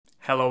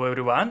Hello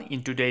everyone,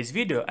 in today's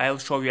video I'll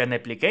show you an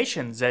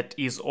application that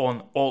is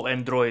on all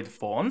Android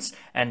phones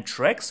and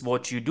tracks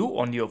what you do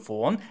on your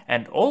phone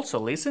and also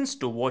listens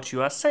to what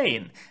you are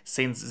saying.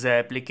 Since the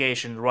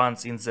application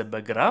runs in the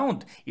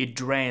background, it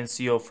drains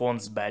your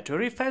phone's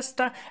battery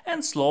faster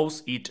and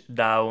slows it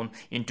down.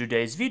 In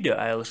today's video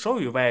I'll show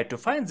you where to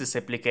find this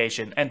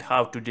application and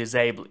how to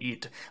disable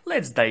it.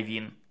 Let's dive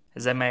in.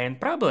 The main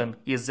problem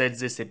is that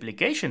this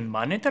application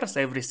monitors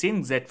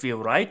everything that we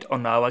write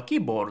on our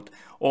keyboard,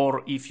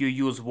 or if you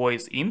use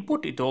voice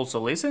input, it also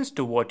listens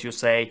to what you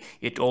say.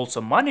 It also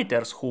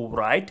monitors who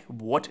write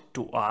what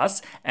to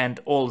us,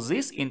 and all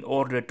this in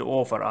order to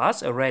offer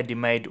us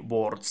ready-made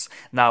words.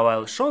 Now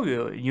I'll show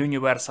you a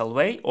universal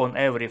way on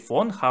every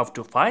phone how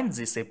to find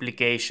this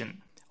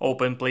application.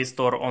 Open Play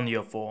Store on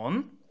your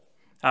phone.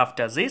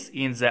 After this,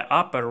 in the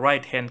upper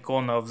right-hand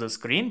corner of the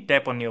screen,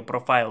 tap on your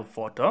profile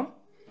photo.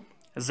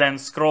 Then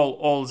scroll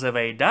all the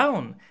way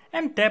down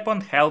and tap on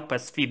Help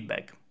as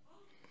feedback.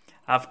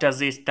 After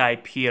this,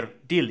 type here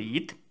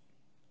delete.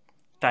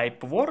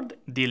 Type word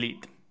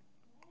delete.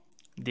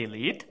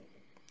 Delete.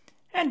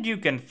 And you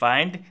can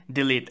find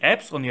delete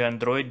apps on your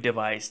Android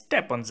device.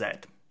 Tap on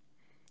that.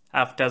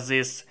 After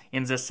this,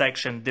 in the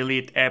section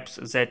delete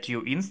apps that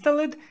you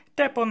installed,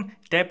 tap on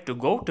tap to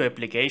go to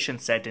application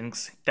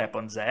settings. Tap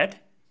on that.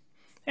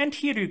 And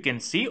here you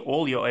can see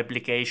all your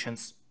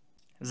applications.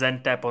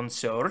 Then tap on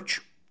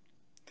search.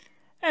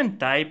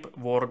 And type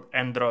word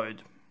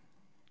Android.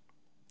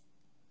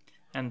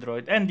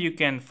 And you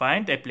can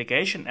find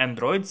application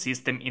Android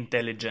System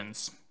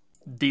Intelligence.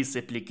 This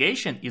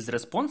application is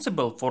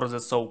responsible for the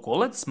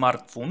so-called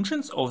smart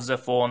functions of the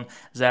phone.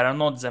 They are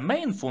not the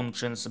main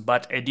functions,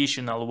 but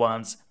additional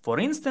ones. For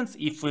instance,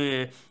 if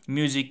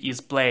music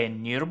is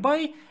playing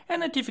nearby, a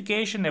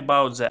notification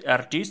about the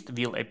artist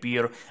will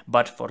appear,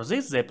 but for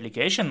this the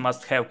application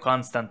must have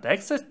constant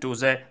access to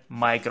the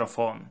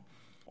microphone.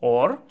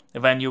 Or,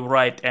 when you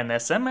write an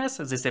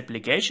SMS, this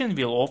application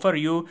will offer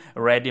you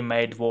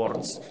ready-made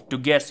words. To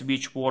guess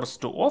which words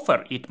to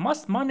offer, it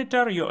must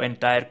monitor your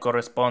entire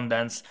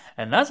correspondence.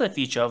 Another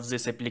feature of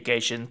this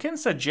application can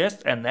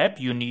suggest an app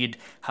you need.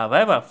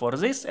 However, for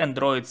this,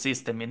 Android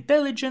System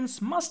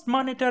Intelligence must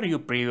monitor your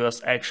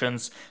previous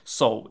actions.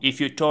 So, if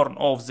you turn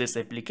off this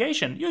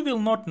application, you will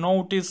not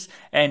notice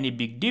any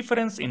big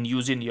difference in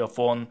using your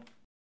phone.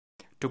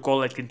 To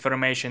collect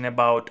information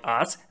about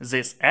us,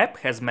 this app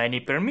has many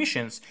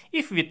permissions.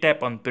 If we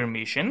tap on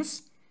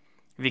permissions,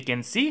 we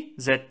can see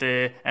that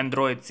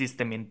Android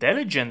System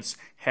Intelligence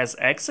has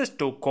access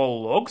to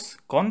call logs,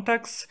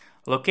 contacts,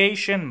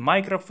 location,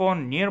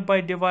 microphone,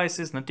 nearby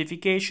devices,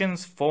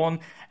 notifications, phone,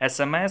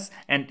 SMS,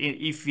 and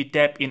if we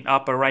tap in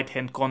upper right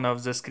hand corner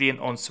of the screen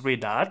on three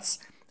dots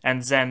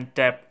and then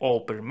tap all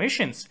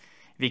permissions,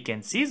 we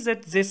can see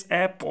that this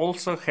app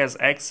also has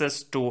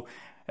access to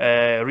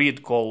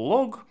read call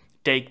log,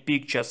 take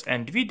pictures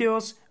and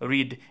videos,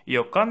 read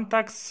your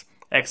contacts,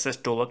 access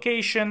to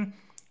location,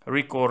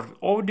 record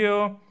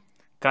audio,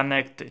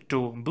 connect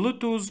to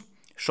Bluetooth,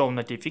 show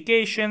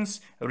notifications,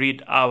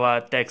 read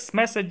our text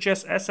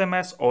messages,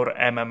 SMS or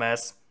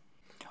MMS.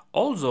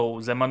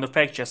 Although the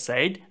manufacturer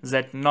said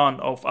that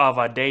none of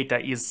our data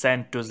is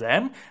sent to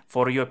them,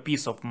 for your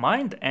peace of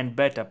mind and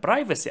better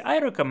privacy, I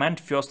recommend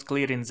first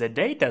clearing the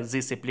data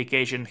this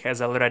application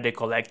has already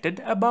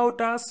collected about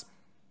us.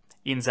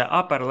 In the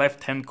upper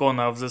left hand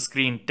corner of the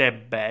screen,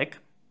 tap back.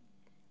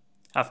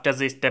 After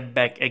this, tap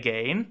back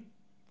again.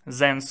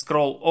 Then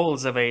scroll all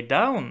the way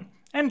down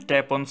and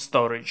tap on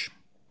storage.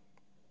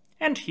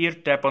 And here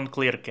tap on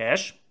clear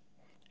cache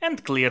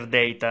and clear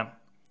data.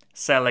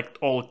 Select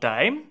all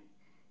time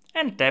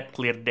and tap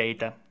clear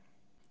data.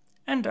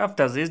 And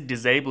after this,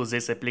 disable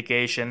this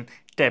application,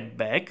 tap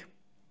back.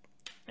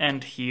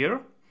 And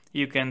here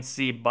you can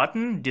see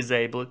button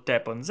disable,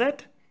 tap on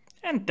that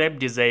and tap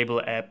disable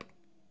app.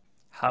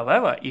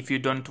 However, if you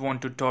don't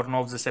want to turn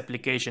off this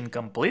application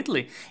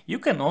completely, you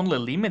can only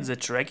limit the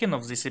tracking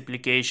of this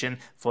application.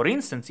 For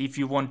instance, if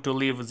you want to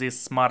leave these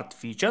smart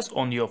features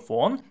on your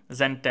phone,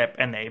 then tap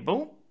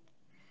Enable.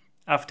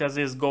 After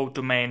this, go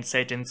to main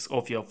settings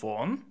of your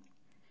phone.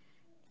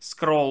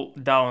 Scroll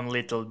down a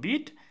little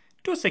bit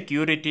to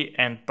Security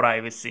and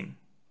Privacy.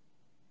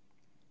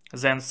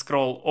 Then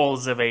scroll all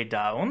the way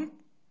down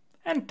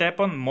and tap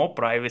on More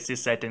Privacy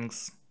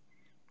Settings.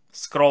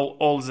 Scroll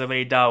all the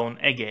way down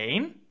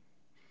again.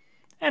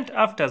 And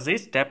after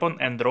this, tap on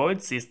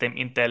Android System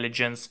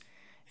Intelligence.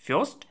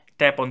 First,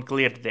 tap on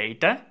Clear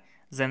Data,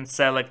 then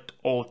select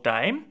All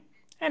Time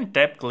and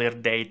tap Clear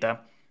Data.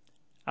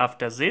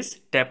 After this,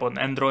 tap on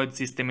Android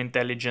System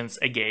Intelligence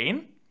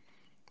again,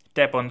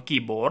 tap on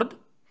Keyboard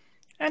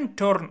and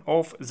turn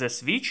off the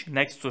switch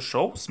next to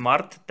Show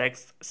Smart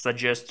Text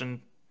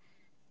Suggestion.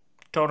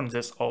 Turn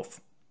this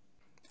off.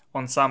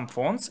 On some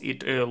phones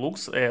it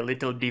looks a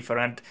little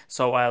different,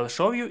 so I'll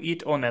show you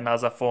it on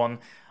another phone.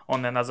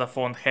 On another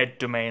phone,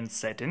 head to main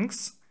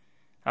settings.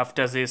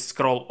 After this,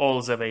 scroll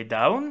all the way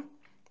down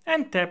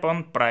and tap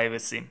on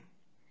Privacy.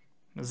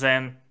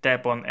 Then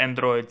tap on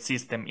Android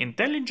System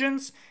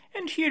Intelligence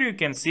And here you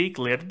can see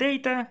clear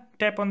data,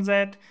 tap on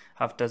that.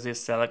 After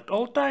this, select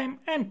all time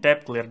and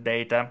tap clear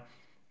data.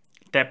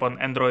 Tap on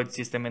Android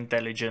System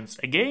Intelligence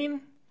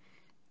again,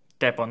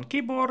 tap on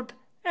keyboard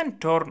and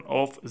turn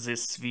off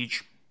this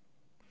switch.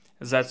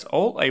 That's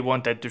all I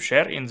wanted to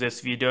share in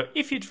this video.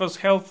 If it was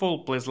helpful,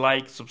 please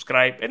like,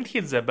 subscribe and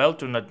hit the bell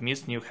to not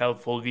miss new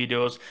helpful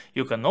videos.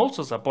 You can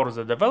also support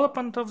the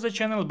development of the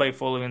channel by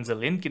following the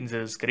link in the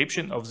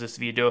description of this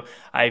video.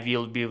 I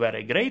will be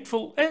very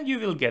grateful, and you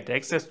will get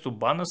access to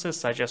bonuses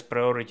such as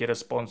priority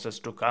responses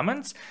to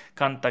comments,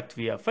 contact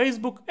via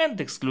Facebook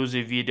and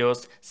exclusive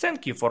videos.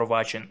 Thank you for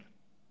watching.